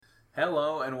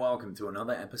Hello and welcome to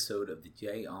another episode of the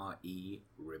JRE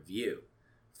Review.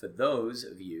 For those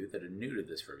of you that are new to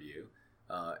this review,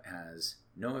 it has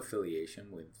no affiliation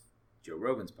with Joe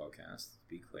Rogan's podcast, to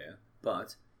be clear,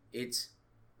 but it's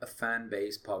a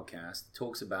fan-based podcast that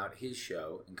talks about his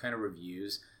show and kind of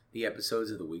reviews the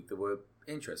episodes of the week that were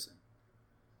interesting.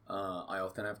 I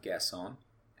often have guests on,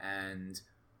 and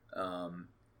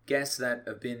guests that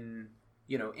have been,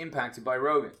 impacted by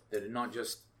Rogan, that are not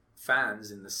just fans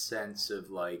in the sense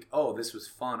of like, oh, this was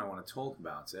fun, I want to talk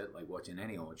about it, like watching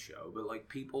any old show, but like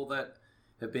people that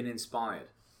have been inspired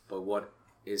by what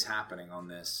is happening on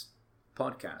this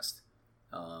podcast.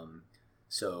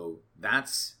 So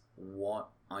that's what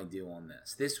I do on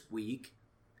this. This week,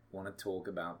 I want to talk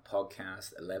about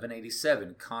podcast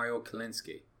 1187, Kyle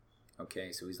Kulinski.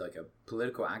 Okay, so he's like a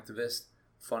political activist,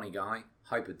 funny guy,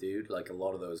 hyper dude, like a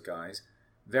lot of those guys.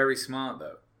 Very smart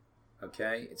though.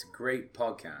 Okay, it's a great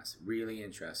podcast, really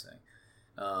interesting.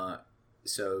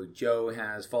 So Joe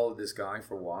has followed this guy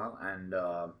for a while, and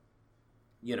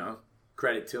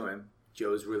credit to him.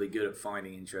 Joe's really good at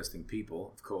finding interesting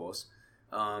people, of course.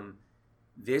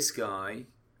 This guy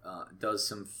does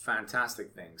some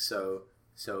fantastic things.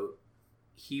 So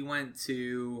he went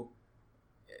to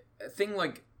a thing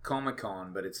like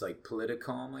Comic-Con, but it's like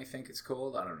Politicon, I think it's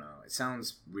called. I don't know. It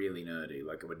sounds really nerdy,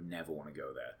 like I would never want to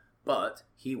go there. But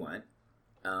he went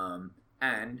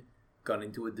and got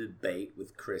into a debate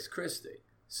with Chris Christie.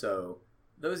 So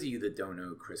those of you that don't know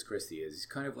who Chris Christie is, he's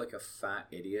kind of like a fat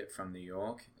idiot from New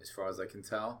York, as far as I can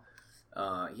tell.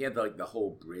 He had like the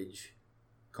whole bridge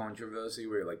controversy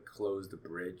where he like closed the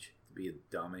bridge to be a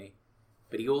dummy.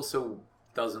 But he also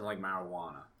doesn't like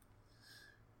marijuana.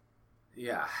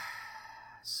 Yeah.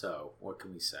 So what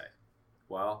can we say?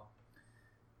 Well,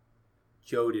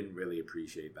 Joe didn't really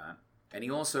appreciate that. And he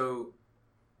also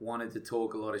wanted to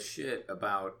talk a lot of shit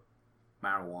about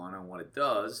marijuana and what it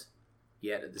does.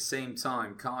 Yet at the same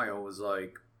time, Kyle was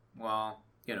like, well,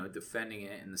 defending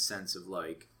it in the sense of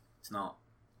like, it's not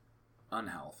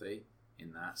unhealthy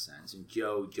in that sense. And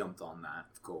Joe jumped on that,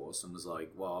 of course, and was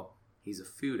like, well, he's a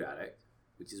food addict,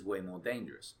 which is way more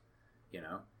dangerous.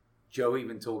 Joe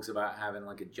even talks about having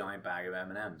like a giant bag of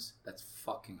M&Ms. That's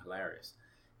fucking hilarious.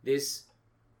 This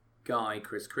guy,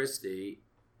 Chris Christie,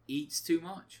 eats too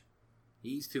much. He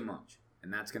eats too much,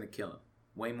 and that's going to kill him.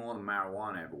 Way more than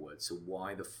marijuana ever would, so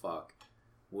why the fuck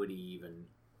would he even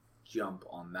jump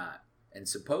on that? And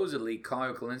supposedly,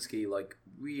 Kyle Kulinski, like,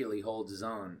 really holds his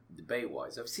own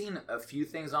debate-wise. I've seen a few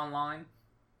things online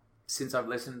since I've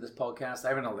listened to this podcast. I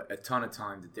haven't had a ton of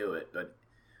time to do it, but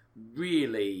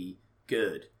really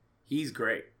good. He's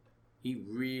great. He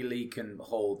really can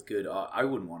hold good. I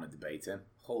wouldn't want to debate him.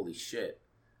 Holy shit.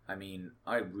 I mean,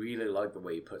 I really like the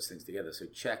way he puts things together, so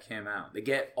check him out. They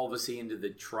get, obviously, into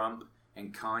the Trump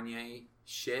and Kanye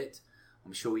shit.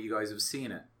 I'm sure you guys have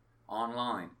seen it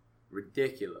online.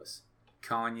 Ridiculous.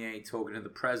 Kanye talking to the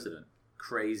president.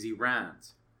 Crazy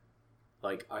rant.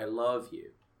 Like, I love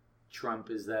you. Trump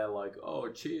is there like, oh,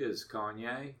 cheers,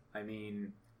 Kanye. I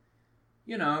mean,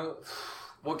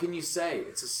 what can you say?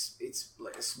 It's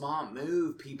like a smart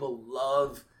move. People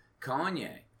love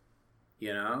Kanye.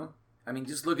 I mean,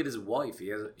 just look at his wife.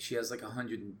 She has like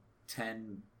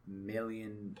 110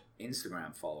 million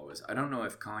Instagram followers. I don't know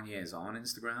if Kanye is on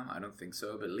Instagram. I don't think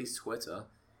so, but at least Twitter.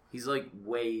 He's like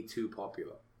way too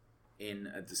popular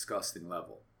in a disgusting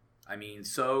level. I mean,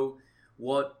 so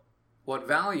what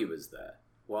value is there?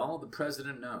 Well, the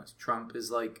president knows. Trump is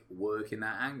like working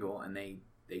that angle, and they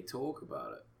talk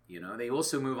about it. They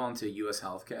also move on to U.S.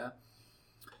 healthcare.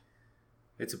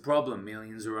 It's a problem.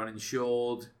 Millions are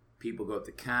uninsured. People go up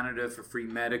to Canada for free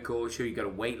medical. Sure, you got to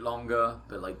wait longer,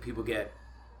 but like people get,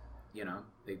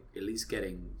 they at least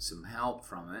getting some help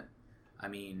from it. I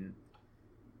mean,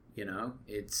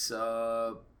 it's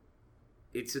a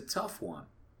tough one.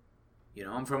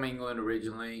 I'm from England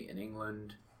originally. In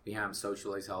England, we have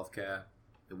socialized healthcare.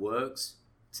 It works.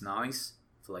 It's nice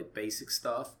for like basic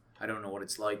stuff. I don't know what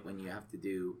it's like when you have to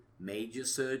do major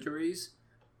surgeries.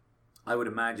 I would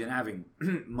imagine having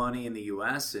money in the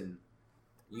U.S. and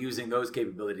using those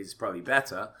capabilities is probably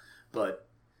better, but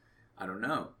I don't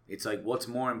know. It's like, what's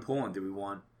more important? Do we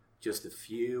want just a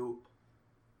few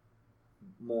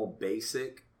more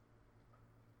basic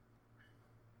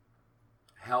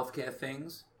healthcare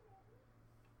things?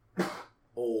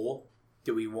 Or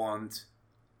do we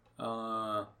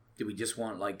just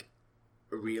want like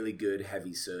a really good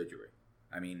heavy surgery?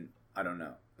 I mean, I don't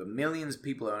know. But millions of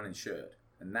people are uninsured,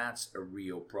 and that's a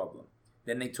real problem.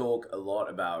 Then they talk a lot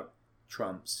about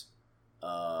Trump's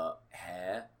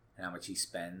hair and how much he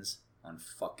spends on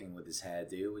fucking with his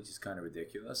hairdo, which is kind of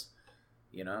ridiculous.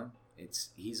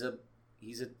 He's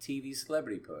he's a TV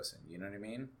celebrity person. You know what I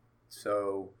mean?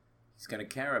 So he's gonna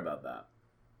care about that.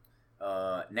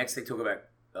 Next, they talk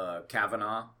about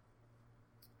Kavanaugh,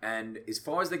 and as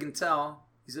far as they can tell,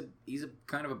 he's a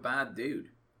kind of a bad dude.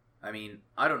 I mean,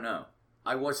 I don't know.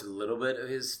 I watched a little bit of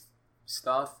his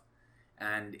stuff,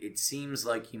 and it seems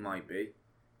like he might be.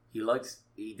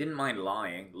 He didn't mind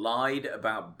lying. Lied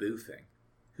about boofing.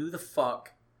 Who the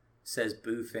fuck says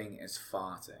boofing is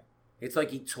farting? It's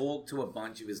like he talked to a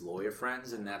bunch of his lawyer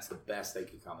friends, and that's the best they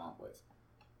could come up with.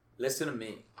 Listen to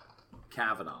me,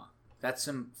 Kavanaugh. That's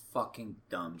some fucking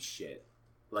dumb shit.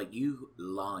 Like, you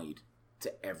lied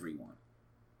to everyone.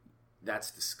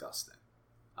 That's disgusting.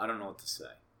 I don't know what to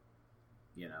say.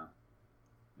 You know?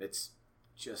 It's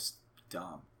just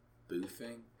dumb.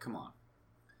 Boofing? Come on.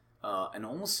 And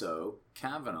also,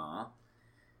 Kavanaugh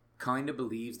kind of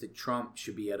believes that Trump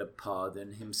should be able to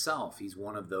pardon himself. He's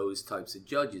one of those types of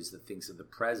judges that thinks that the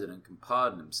president can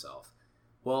pardon himself.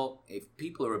 Well, if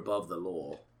people are above the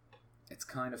law, it's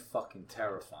kind of fucking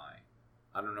terrifying.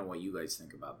 I don't know what you guys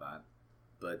think about that.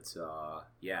 But,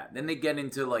 yeah. Then they get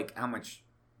into, like, how much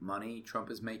money Trump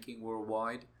is making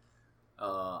worldwide.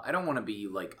 I don't want to be,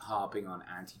 like, harping on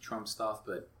anti-Trump stuff,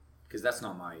 but because that's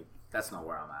not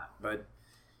where I'm at. But,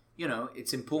 you know,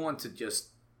 it's important to just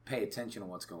pay attention to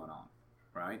what's going on,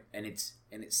 right? And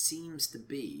it seems to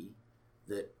be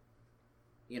that,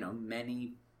 you know,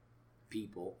 many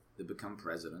people that become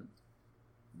president,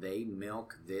 they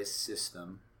milk this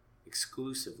system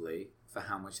exclusively for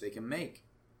how much they can make.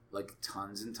 Like,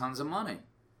 tons and tons of money.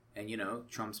 And, you know,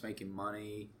 Trump's making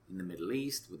money in the Middle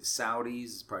East with the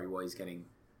Saudis. That's probably why he's getting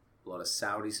a lot of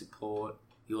Saudi support.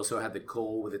 He also had the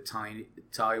call with the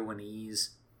Taiwanese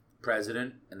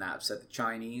president, and that upset the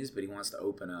Chinese, but he wants to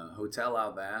open a hotel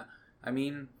out there. I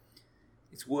mean,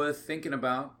 it's worth thinking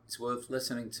about. It's worth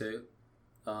listening to.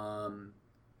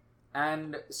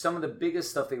 And some of the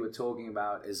biggest stuff they were talking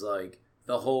about is, like,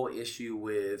 the whole issue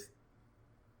with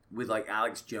like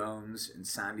Alex Jones and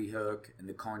Sandy Hook and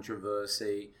the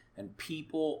controversy and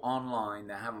people online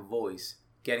that have a voice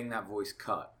getting that voice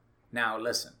cut. Now,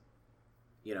 listen,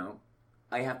 you know,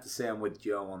 I have to say I'm with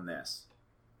Joe on this.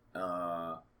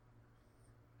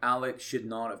 Alex should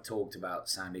not have talked about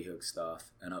Sandy Hook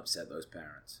stuff and upset those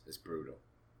parents. It's brutal,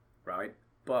 right?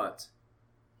 But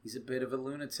he's a bit of a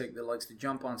lunatic that likes to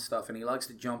jump on stuff, and he likes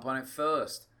to jump on it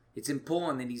first. It's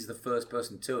important that he's the first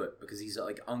person to it because he's,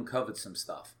 like, uncovered some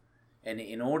stuff. And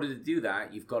in order to do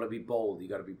that, you've got to be bold.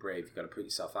 You've got to be brave. You've got to put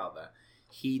yourself out there.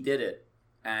 He did it.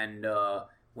 And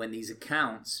when these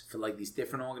accounts for, like, these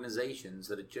different organizations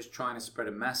that are just trying to spread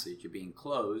a message are being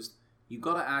closed, you've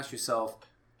got to ask yourself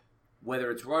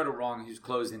whether it's right or wrong who's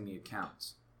closing the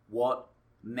accounts. What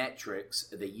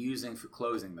metrics are they using for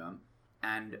closing them?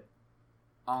 And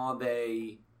are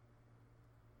they,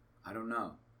 I don't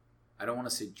know. I don't want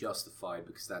to say justified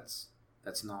because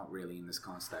that's not really in this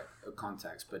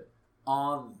context, but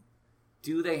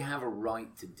do they have a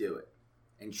right to do it?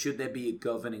 And should there be a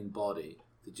governing body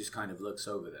that just kind of looks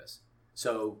over this?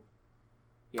 So,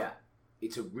 yeah,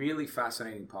 it's a really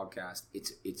fascinating podcast.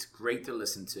 It's great to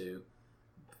listen to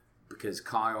because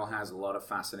Kyle has a lot of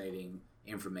fascinating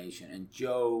information, and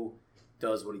Joe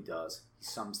does what he does. He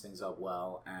sums things up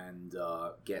well and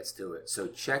gets to it. So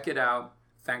check it out.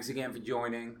 Thanks again for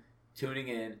joining, tuning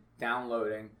in,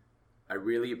 downloading. I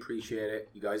really appreciate it.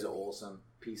 You guys are awesome.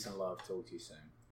 Peace and love. Talk to you soon.